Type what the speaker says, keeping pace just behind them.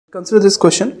Consider this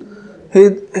question.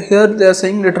 Here they are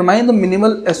saying determine the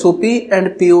minimal SOP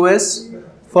and POS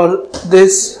for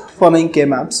this following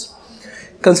K-maps.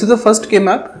 Consider first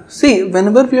K-map. See,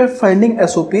 whenever we are finding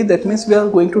SOP, that means we are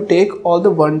going to take all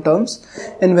the one terms,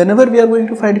 and whenever we are going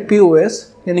to find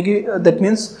POS, that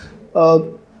means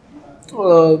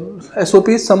SOP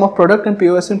is sum of product and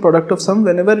POS is product of sum.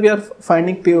 Whenever we are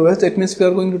finding POS, that means we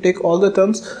are going to take all the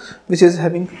terms which is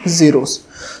having zeros.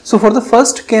 So for the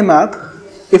first K-map,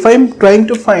 if I am trying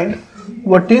to find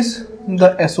what is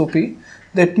the SOP,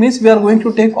 that means we are going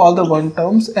to take all the one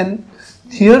terms, and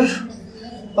here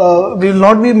we will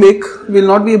not be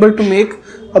able to make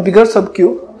a bigger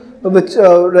subcube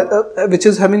which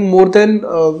is having more than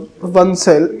one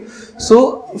cell.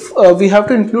 So we have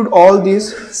to include all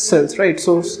these cells, right?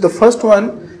 So the first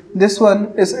one, this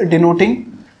one is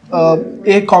denoting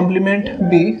A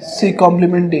complement B, C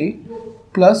complement D,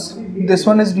 plus this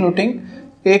one is denoting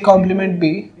A complement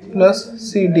B plus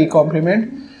C D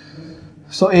complement.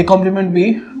 So A complement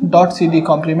B dot C D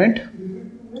complement.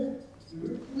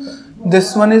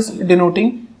 This one is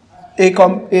denoting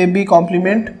AB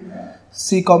complement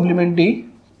C complement D,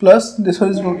 plus this one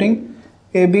is denoting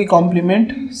AB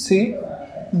complement C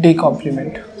D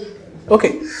complement.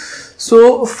 Okay,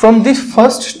 so from these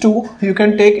first two you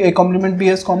can take A complement B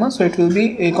as common, so it will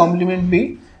be A complement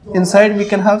B. Inside we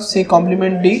can have C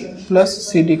complement D plus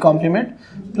C D complement,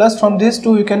 plus from these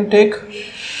two you can take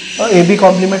AB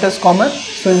complement as common,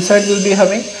 so inside we will be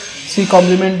having C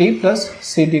complement D plus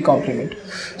C D complement.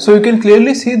 So you can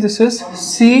clearly see this is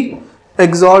C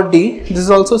XOR D, this is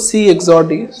also C XOR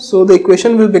D. So the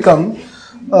equation will become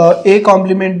A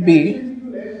complement B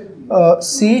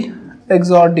C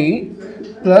XOR D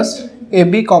plus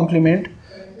AB complement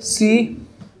C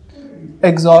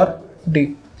XOR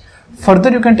D.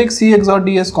 Further you can take C XOR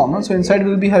D as common, so inside we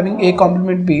will be having A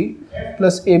complement B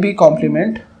plus AB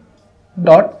complement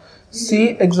dot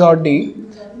C XOR D.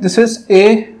 This is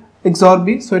A XOR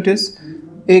B, so it is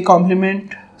A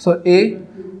complement, so A,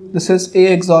 this is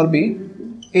A XOR B,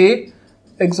 A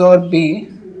XOR B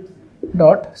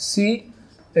dot C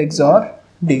XOR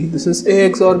D. This is A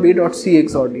XOR B dot C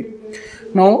XOR D.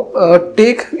 Now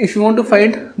if you want to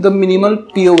find the minimal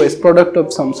POS, product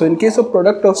of sum. So in case of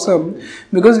product of sum,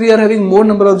 because we are having more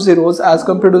number of zeros as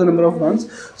compared to the number of ones,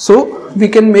 so we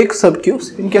can make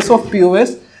subcubes. In case of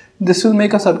POS, this will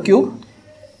make a subcube,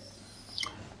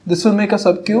 this will make a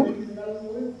subcube,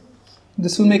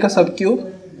 this will make a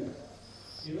subcube,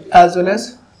 as well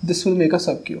as this will make a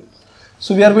subcube.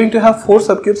 So we are going to have 4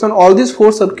 subcubes, and all these 4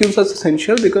 subcubes are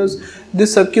essential because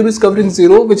this subcube is covering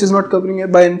 0, which is not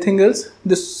covering by anything else.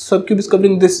 This subcube is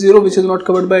covering this 0, which is not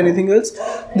covered by anything else.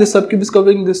 This subcube is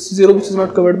covering this 0, which is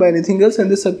not covered by anything else,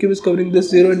 and this subcube is covering this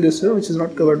 0 and this 0, which is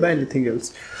not covered by anything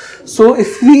else. So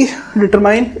if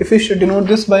we should denote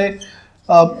this by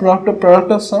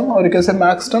product of sum, or you can say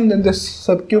max term, then this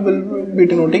subcube will be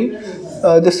denoting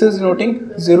this is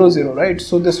denoting 0 0, right?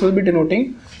 So this will be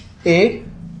denoting A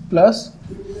plus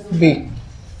B.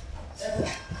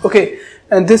 Okay,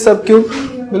 and this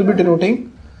subcube will be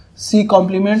denoting C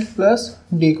complement plus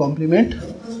D complement.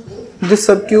 This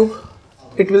subcube,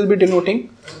 it will be denoting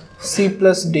C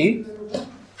plus D,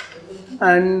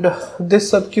 and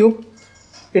this subcube,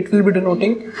 it will be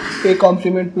denoting A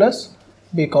complement plus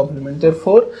B complement.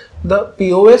 Therefore, the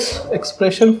POS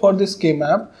expression for this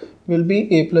K-map will be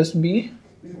A plus B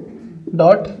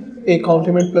dot A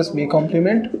complement plus B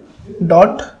complement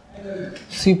dot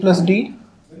C plus D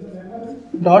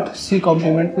dot C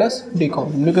complement plus D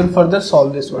complement. You can further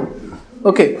solve this one.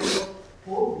 Okay,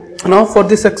 now for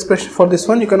this expression, for this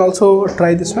one you can also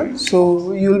try this one.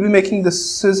 So you will be making,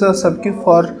 this is a subcube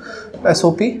for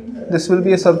SOP, this will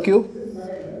be a subcube,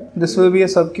 this will be a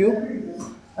subcube,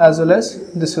 as well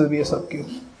as this will be a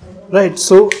subcube, right?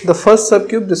 So the first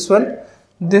subcube, this one,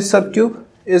 this subcube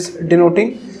is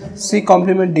denoting C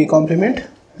complement D complement,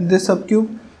 this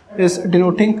subcube is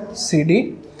denoting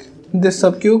CD, this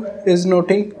subcube is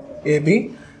denoting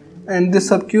AB, and this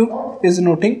subcube is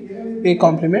denoting A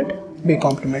complement B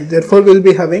complement. Therefore we will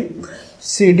be having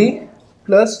CD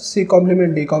plus C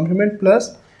complement D complement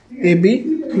plus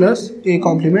AB plus A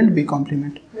complement B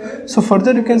complement. So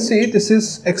further you can see this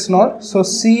is XNOR, so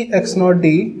C XNOR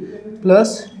D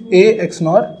plus A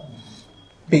XNOR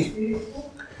B.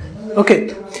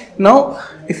 Okay, now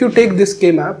if you take this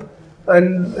K-map,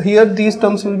 and here these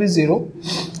terms will be 0.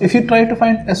 If you try to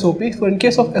find SOP, so in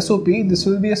case of SOP, this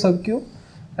will be a subcube,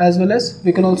 as well as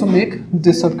we can also make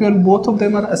this subcube, and both of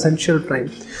them are essential prime.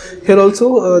 Here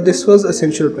also this was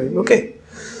essential prime. Okay.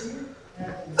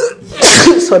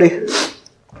 Sorry.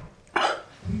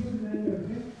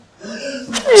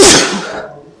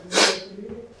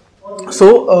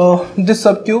 So this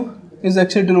subcube is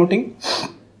actually denoting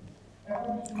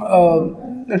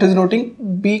it is denoting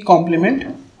B complement,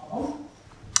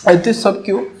 and this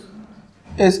subcube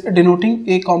is denoting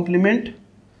A complement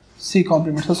C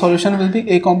complement. So solution will be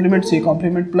A complement C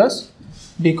complement plus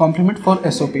D complement for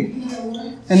SOP.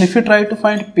 And if you try to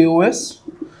find POS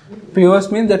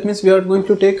means that means we are going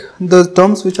to take the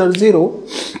terms which are 0.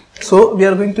 So we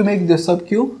are going to make this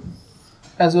subcube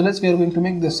as well as we are going to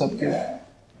make this subcube.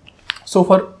 So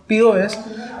for POS,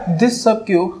 this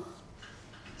subcube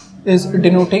is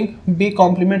denoting B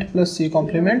complement plus C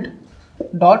complement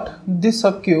dot this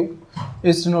subcube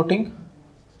is denoting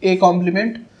A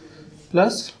complement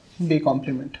plus B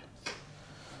complement.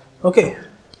 Okay,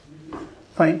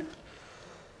 fine.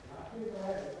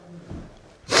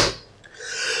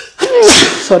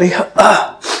 Sorry.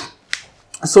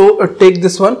 So take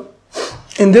this one.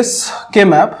 In this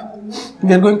K-map,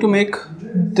 we are going to make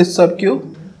this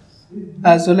subcube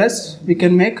as well as we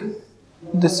can make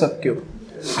this subcube.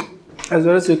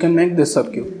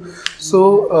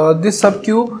 So this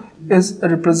subcube is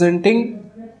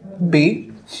representing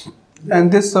B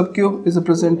and this subcube is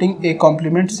representing A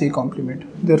complement C complement.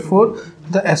 Therefore,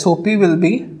 the SOP will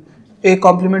be A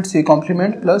complement C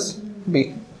complement plus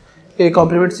B. A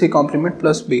complement C complement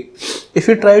plus B. If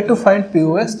you try to find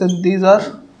POS, then these are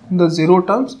the 0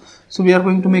 terms. So we are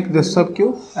going to make this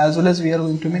subcube as well as we are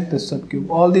going to make this subcube.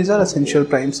 All these are essential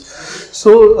primes.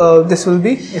 So this will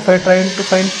be, if I try to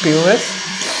find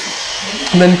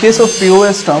POS, then in case of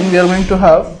POS term, we are going to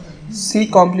have C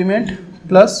complement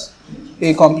plus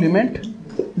A complement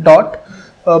dot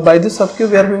by this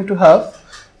subcube we are going to have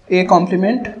A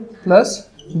complement plus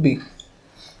B.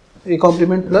 A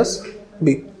complement plus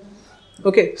B.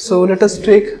 Okay, so let us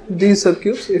take these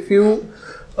subcubes. If you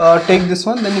take this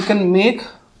one, then you can make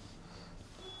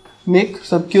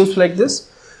subcubes like this.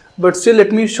 But still,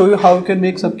 let me show you how you can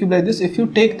make subcube like this. If you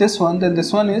take this one, then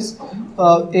this one is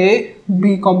A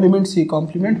B complement C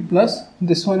complement plus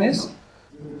this one is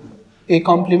A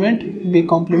complement B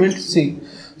complement C.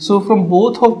 So from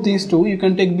both of these two, you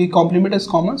can take B complement as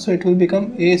common. So it will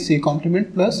become A C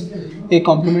complement plus A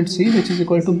complement C, which is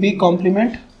equal to B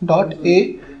complement dot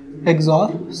A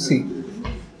XOR C.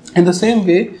 In the same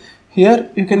way, here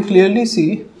you can clearly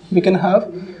see we can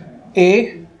have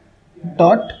A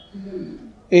dot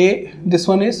A, this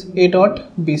one is A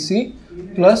dot BC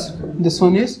plus this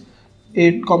one is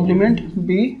A complement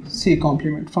B C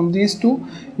complement. From these two,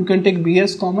 you can take B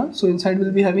as common. So inside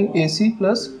will be having AC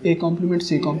plus A complement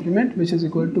C complement, which is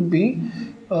equal to B.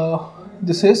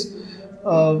 This is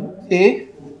A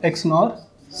XOR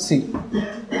C.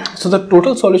 So the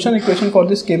total solution equation for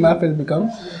this K-map will become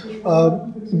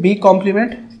B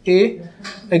complement A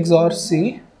XOR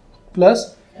C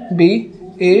plus B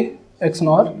A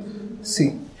XOR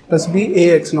C plus B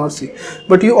A XOR C.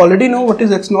 But you already know what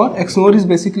is XOR. XOR is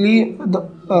basically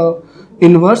the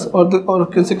inverse or you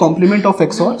can say complement of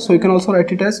XOR. So you can also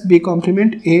write it as B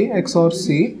complement A XOR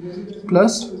C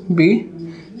plus B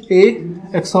A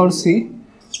XOR C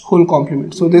whole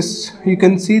complement. So this you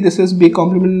can see this is B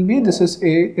complement B, this is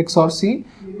A XOR C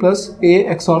plus A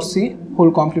XOR C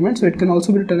whole complement. So it can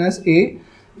also be written as A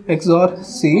XOR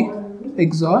C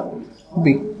XOR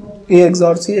B. A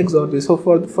XOR C XOR B. So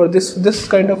for this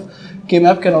kind of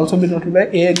K-map can also be noted by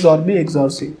A XOR B XOR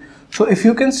C. So if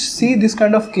you can see this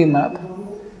kind of K-map,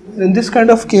 then this kind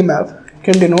of K-map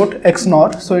can denote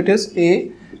XNOR. So it is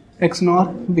A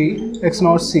XNOR B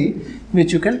XNOR C,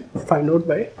 which you can find out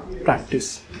by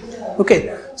practice.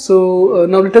 Okay, so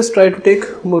now let us try to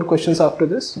take more questions after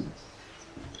this.